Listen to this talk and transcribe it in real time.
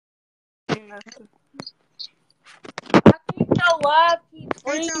nothing. I think your live keep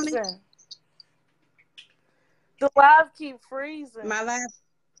Hey, Toni. freezing. The live keep freezing. My live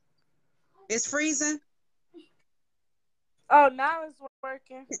is freezing. Oh, now it's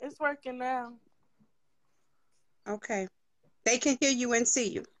working. It's working now. Okay. They can hear you and see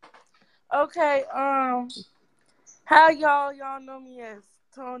you. Okay, how y'all know me as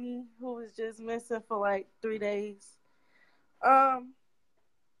Toni, who was just missing for like 3 days. Um,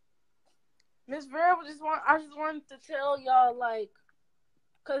 Miss Vera I just wanted to tell y'all, like,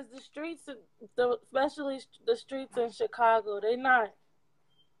 cause the streets, especially the streets in Chicago, they not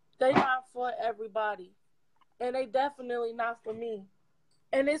for everybody, and they definitely not for me.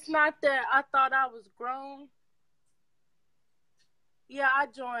 And it's not that I thought I was grown. Yeah, I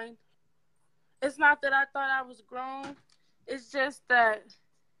joined. It's not that I thought I was grown. It's just that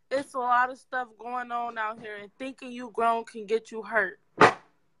it's a lot of stuff going on out here, and thinking you grown can get you hurt.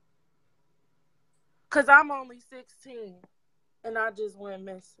 Cause I'm only 16, and I just went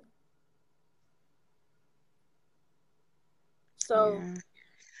missing. So, Yeah.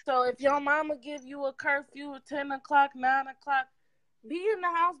 so if your mama give you a curfew at 10 o'clock, 9 o'clock, be in the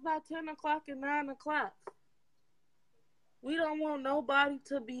house by 10 o'clock and 9 o'clock. We don't want nobody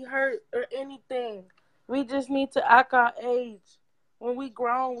to be hurt or anything. We just need to act our age. When we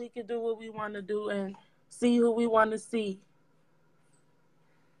grown, we can do what we want to do and see who we want to see.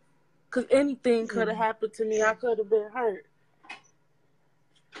 Because anything could have happened to me. I could have been hurt.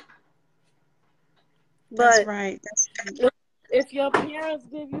 That's But right. That's right. if your parents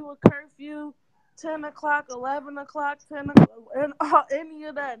give you a curfew, 10 o'clock, 11 o'clock, 10 o'clock, and any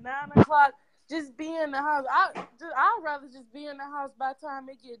of that, 9 o'clock, just be in the house. I'd rather just be in the house by the time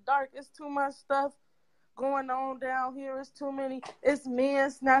it get dark. It's too much stuff going on down here. It's too many. It's men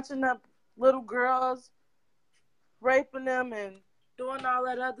snatching up little girls, raping them, and doing all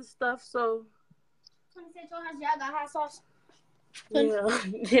that other stuff. So, y'all got hot sauce? Yeah,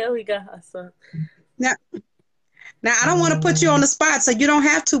 yeah, we got hot sauce. Now, now I don't want to put you on the spot, so you don't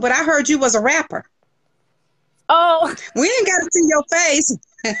have to. But I heard you was a rapper. Oh, we ain't got to see your face.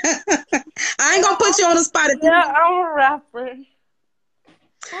 I ain't gonna put you on the spot. Yeah, I'm a rapper.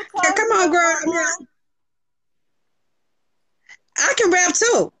 Yeah, come on, girl. I can rap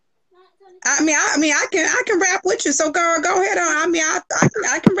too. I can rap with you. So girl, go ahead on. I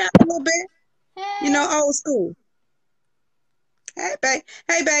can rap a little bit. Hey. You know, old school. Hey,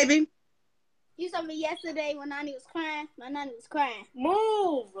 baby. You saw me yesterday when Nani was crying. My Nani was crying.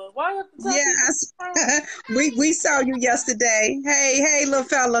 Move. Why you Yes. we saw you yesterday. Hey, little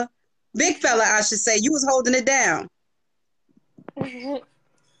fella. Big fella, I should say. You was holding it down.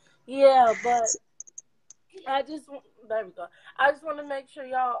 Yeah, but there we go. I just want to make sure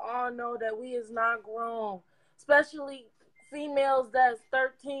y'all all know that we is not grown, especially females that's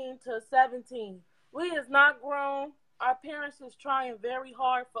 13 to 17. We is not grown. Our parents is trying very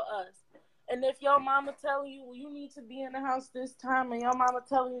hard for us. And if your mama telling you, well, you need to be in the house this time, and your mama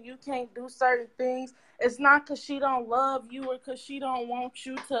telling you you can't do certain things, it's not because she don't love you or because she don't want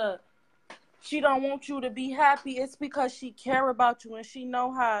you to be happy. It's because she care about you and she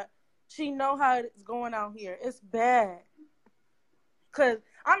know how it's going out here. It's bad. Because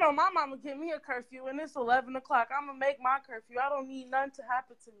I know my mama give me a curfew and it's 11 o'clock. I'm going to make my curfew. I don't need nothing to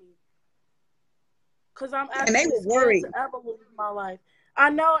happen to me. Because I'm actually scared to ever lose my life. I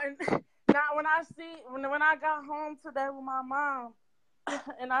know. And now when I got home today with my mom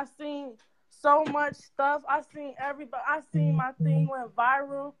and I seen so much stuff, I seen my thing went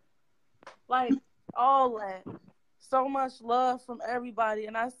viral. Like, all that. So much love from everybody.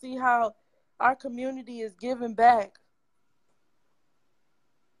 And I see how our community is giving back.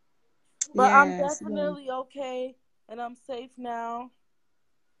 But I'm definitely okay. And I'm safe now.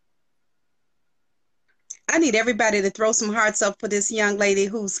 I need everybody to throw some hearts up for this young lady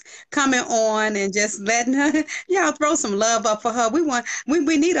who's coming on and just letting her, y'all throw some love up for her. We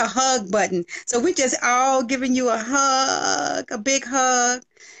need a hug button. So we just all giving you a hug, a big hug,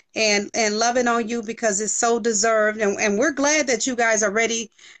 and loving on you because it's so deserved. And we're glad that you guys are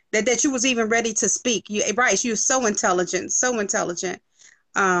ready, that you was even ready to speak. Bryce, you're so intelligent, so intelligent.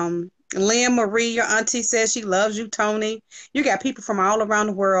 Lynn Marie, your auntie, says she loves you, Toni. You got people from all around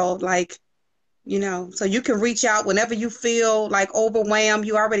the world, like, you know, so you can reach out whenever you feel like overwhelmed.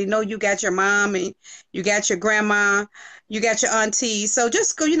 You already know you got your mom and you got your grandma, you got your auntie. So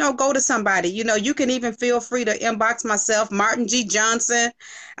just go to somebody. You can even feel free to inbox myself, Martin G. Johnson.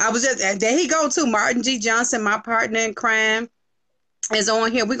 There he go too, Martin G. Johnson, my partner in crime. is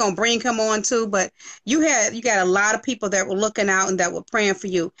on here. We're gonna bring him on too. But you got a lot of people that were looking out and that were praying for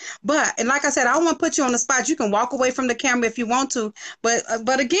you. And like I said, I don't want to put you on the spot. You can walk away from the camera if you want to.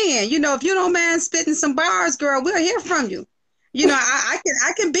 But again, if you don't mind spitting some bars, girl, we'll hear from you. I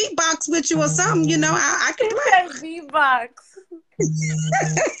can beatbox with you or something. I can play. Beatbox.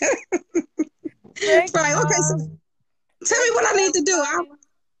 Right. Okay. So tell me what I need to do.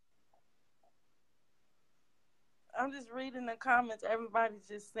 I'm just reading the comments. Everybody's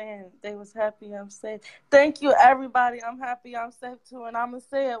just saying they was happy I'm safe. Thank you, everybody. I'm happy I'm safe too. And I'm going to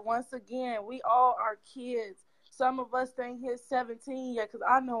say it once again. We all are kids. Some of us ain't hit 17 yet because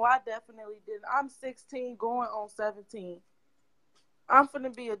I know I definitely didn't. I'm 16 going on 17. I'm going to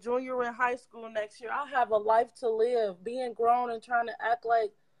be a junior in high school next year. I have a life to live. Being grown and trying to act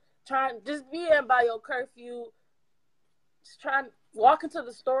like, just being by your curfew, just trying walking to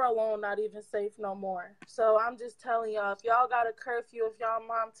the store alone, not even safe no more. So I'm just telling y'all, if y'all got a curfew, if y'all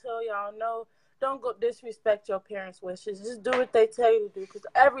mom tell y'all no, don't go disrespect your parents' wishes. Just do what they tell you to do, because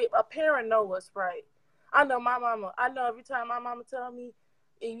a parent know what's right. I know my mama. I know every time my mama tell me,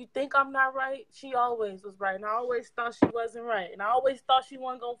 and you think I'm not right, she always was right. And I always thought she wasn't right. And I always thought she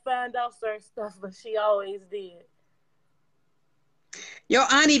wasn't going to find out certain stuff, but she always did. Your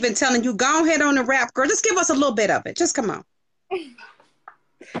aunt even telling you, go ahead on the rap, girl. Just give us a little bit of it. Just come on.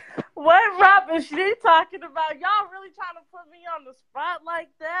 What rap is she talking about? Y'all really trying to put me on the spot like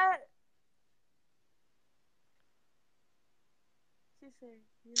that? She said,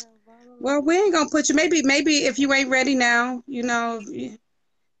 yeah, well, we ain't gonna put you. Maybe if you ain't ready now,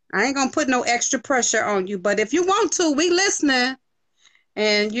 I ain't gonna put no extra pressure on you. But if you want to, we listening,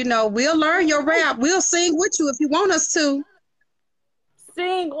 and we'll learn your rap. We'll sing with you if you want us to.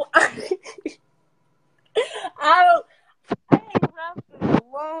 Sing. I ain't rapped in a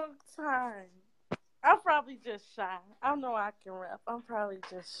long time. I'm probably just shy. I know I can rap. I'm probably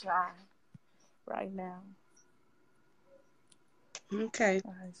just shy right now. Okay.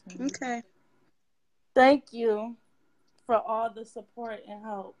 Okay. Thank you for all the support and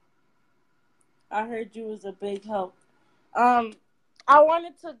help. I heard you was a big help. I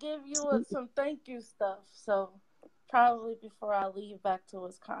wanted to give you some thank you stuff, so probably before I leave back to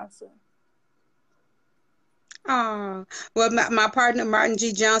Wisconsin. Oh, well, my partner, Martin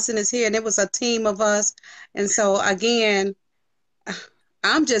G. Johnson, is here, and it was a team of us. And so, again,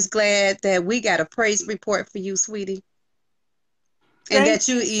 I'm just glad that we got a praise report for you, sweetie. And that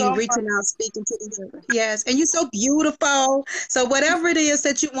you so reaching out, speaking to the other. Yes, and you're so beautiful. So whatever it is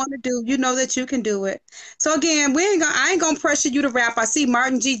that you want to do, you know that you can do it. So again, I ain't gonna pressure you to rap. I see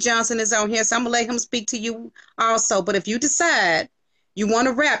Martin G. Johnson is on here, so I'm gonna let him speak to you also. But if you decide you want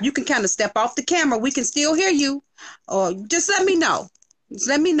to rap, you can kind of step off the camera. We can still hear you. Or just let me know. Just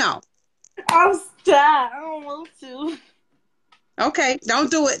let me know. I'm shy. I don't want to. Okay, don't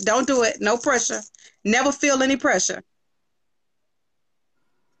do it. Don't do it. No pressure. Never feel any pressure.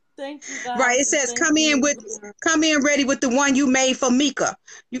 Thank you, guys. Right. It says come in ready with the one you made for Mika.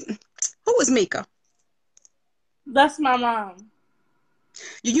 Who is Mika? That's my mom.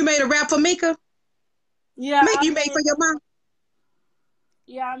 You made a rap for Mika? Yeah. You made for your mom?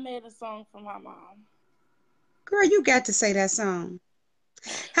 Yeah, I made a song for my mom. Girl, you got to say that song.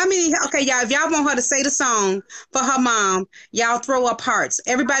 How many? Okay, y'all, if y'all want her to say the song for her mom, y'all throw up hearts.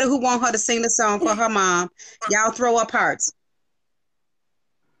 Everybody who want her to sing the song for her mom, y'all throw up hearts.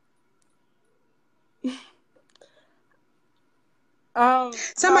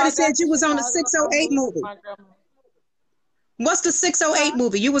 Somebody said you was on the 608 movie. What's the 608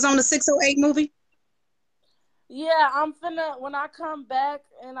 movie? You was on the 608 movie? Yeah, I'm finna, when I come back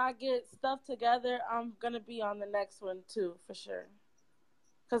and I get stuff together, I'm gonna be on the next one too, for sure.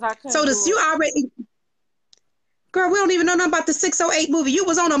 Cause I couldn't you already, girl, we don't even know nothing about the 608 movie. You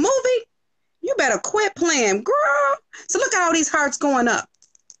was on a movie? You better quit playing, girl. So look at all these hearts going up.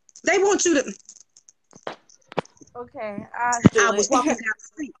 They want you to. Okay, I was walking down the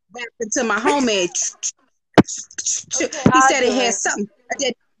street, rapping to my homie. He said it had something. I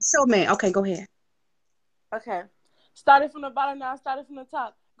did. So, man, okay, go ahead. Okay. Started from the bottom, now I started from the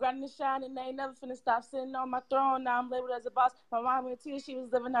top. Grinding and shining, they ain't never finna stop. Sitting on my throne, now I'm labeled as a boss. My mom went to she was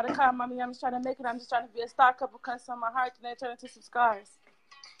living out of car. Mommy, I'm just trying to make it. I'm just trying to be a star. Couple cuts on my heart, and they turn into some scars.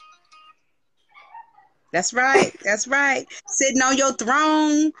 That's right. That's right. Sitting on your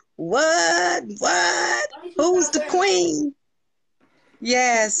throne. What? Who's the queen?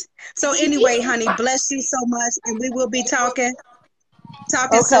 Yes. So anyway, honey, bless you so much, and we will be talking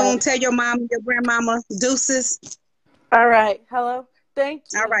soon. Tell your mom and your grandmama deuces. All right. Hello. Thank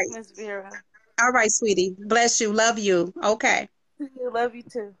you. All right, Miss Vera. All right, sweetie. Bless you. Love you. Okay. Love you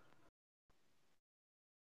too.